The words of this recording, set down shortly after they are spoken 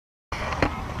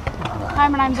Hi,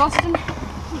 my name's Austin.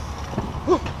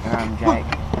 And I'm Jake.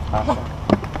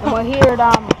 And we're here at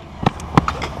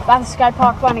Bathurst Skate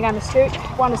Park playing a game of S.C.O.O.T.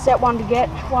 One to set, one to get,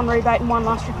 one rebate and one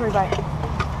last trick rebate.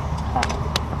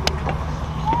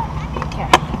 Okay,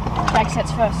 Jake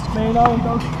sets first.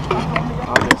 I'll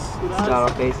just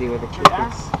start off easy with the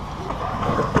kickers.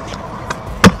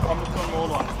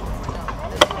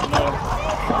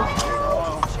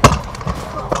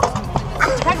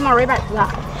 Take my rebate for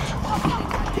that.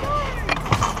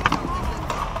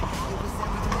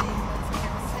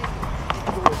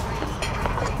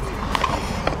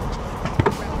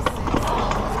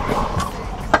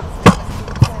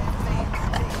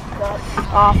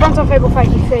 Frontal feeble,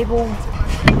 fakey feeble,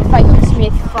 fakey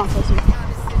Smith, frontal Smith.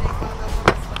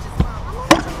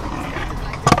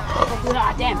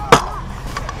 Ah, damn.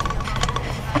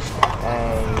 A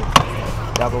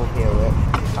double heel whip,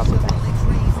 up the back.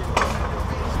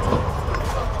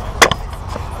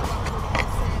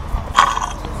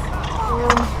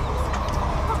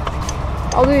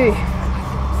 I'll do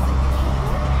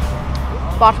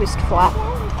bar twist flat.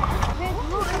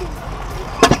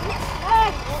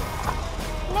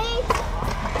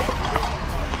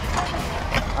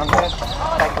 I'm going to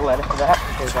take a letter for that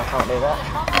because I can't do that.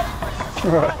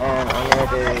 Right. And I'm going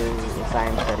to do the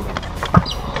same set again.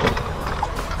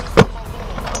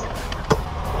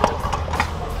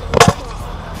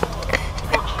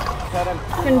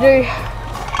 I'm going to do,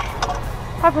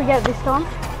 hopefully get it this time.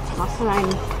 Nice and aim,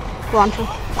 luncheon.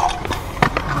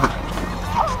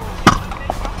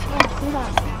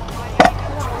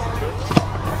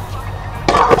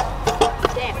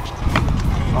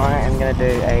 I am going to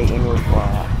do a inward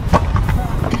flyer.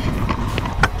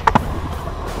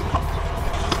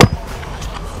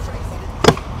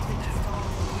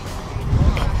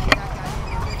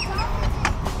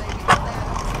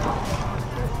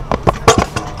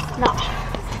 No.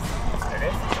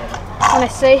 On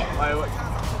S.C.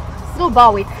 Little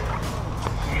bar whip.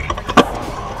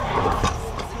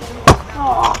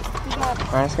 Oh.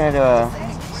 I'm just going to do a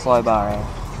slow bar air.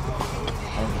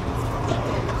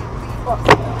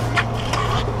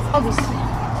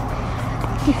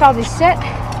 He failed his set.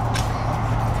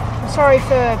 I'm sorry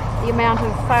for the amount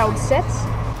of failed sets.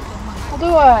 I'll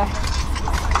do I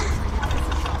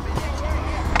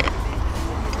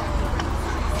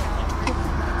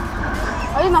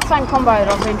do my same combo that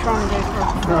I've been trying to do for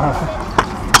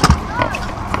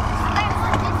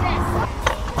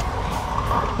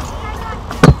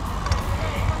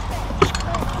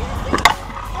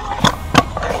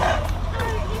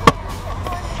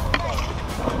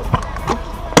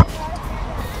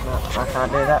I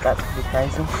can't do that, that's pretty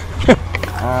crazy.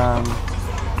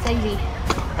 It's easy.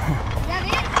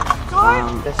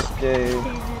 Just do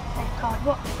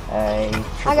a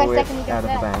triple whip out of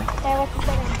the bang.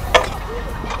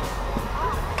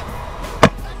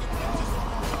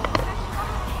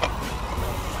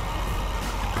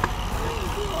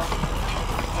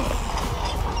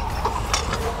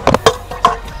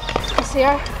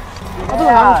 S.C.O. I'll do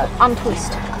an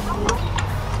untwist.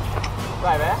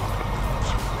 Right there.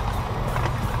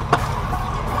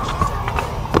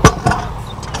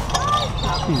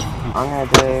 I'm going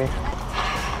to do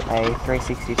a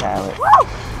 360 tail whip.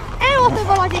 And also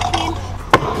got like this hand.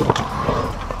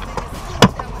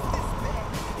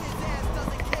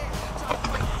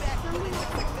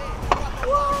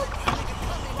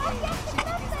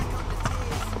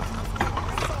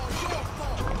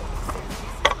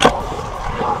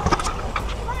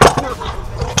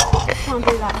 Can't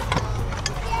do that.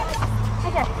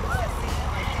 Okay.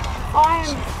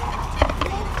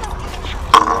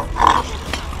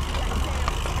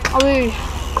 I'll do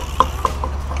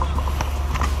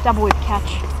double whip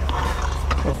catch.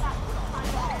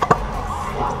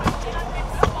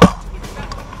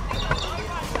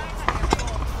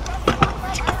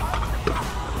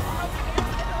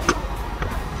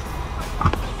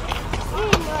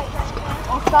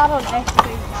 I'll start on S2.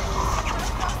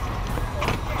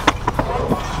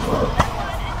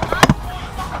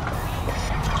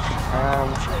 I'm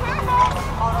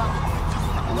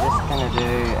just going to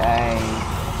do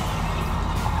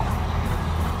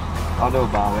I'll do a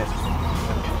bar whip.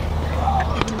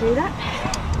 You can do that.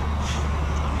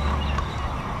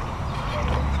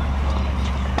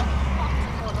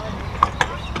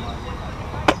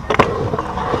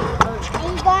 Are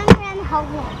you going around the whole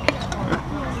block?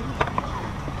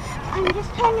 I'm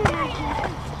just turning around here.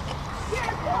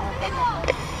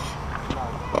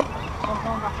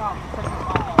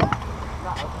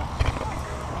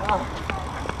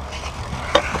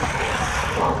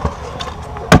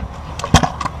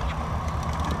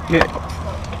 Yeah.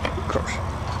 Of course.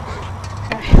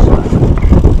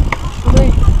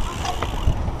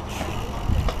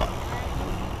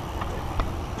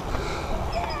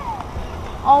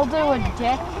 do a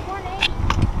deck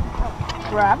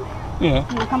grab. Yeah.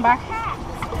 And we'll come back.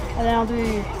 And then I'll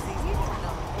do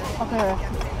like a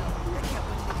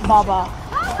bar.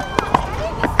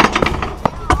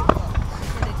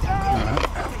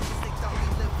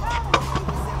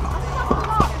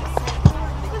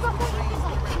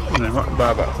 And then what?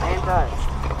 Barber. And toes.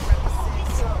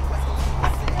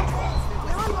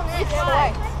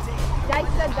 Jake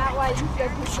said that way, you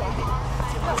said this way.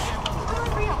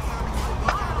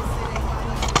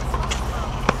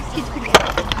 You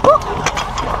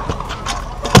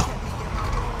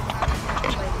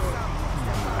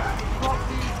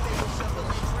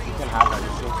can have it.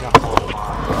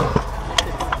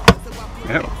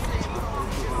 Yep.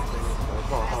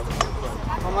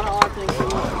 I'm gonna like things that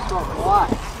want to stop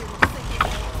white.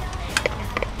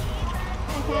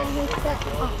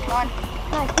 Mine.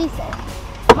 No, he said.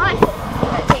 Mine.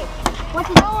 Okay. What's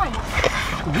it on?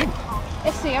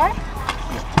 S.C.O.O.T.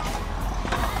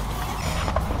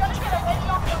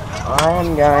 I am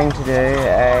going to do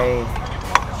a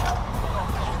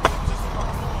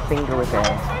finger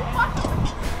repair.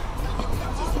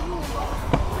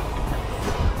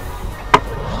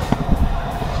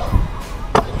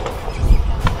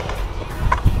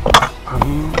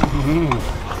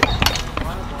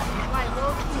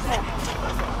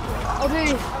 I'll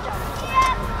do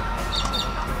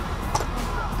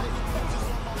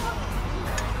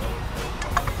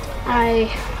I'm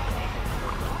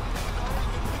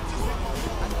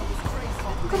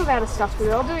kind of out of stuff to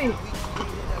do. I'll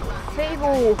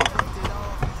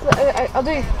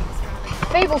do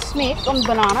Feeble Smith on the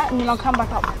banana, and then I'll come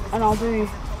back up and I'll do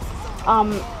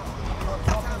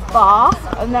bar,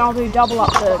 and then I'll do double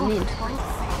up the mint.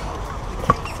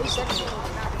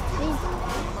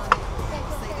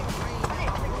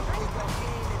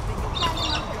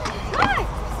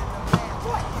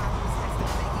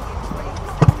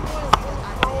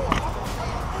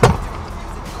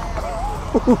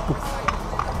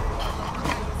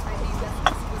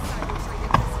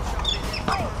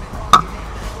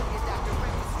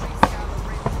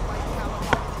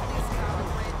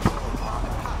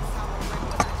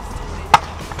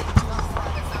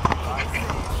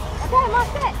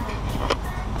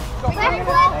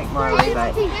 Take my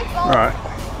rebate. Right.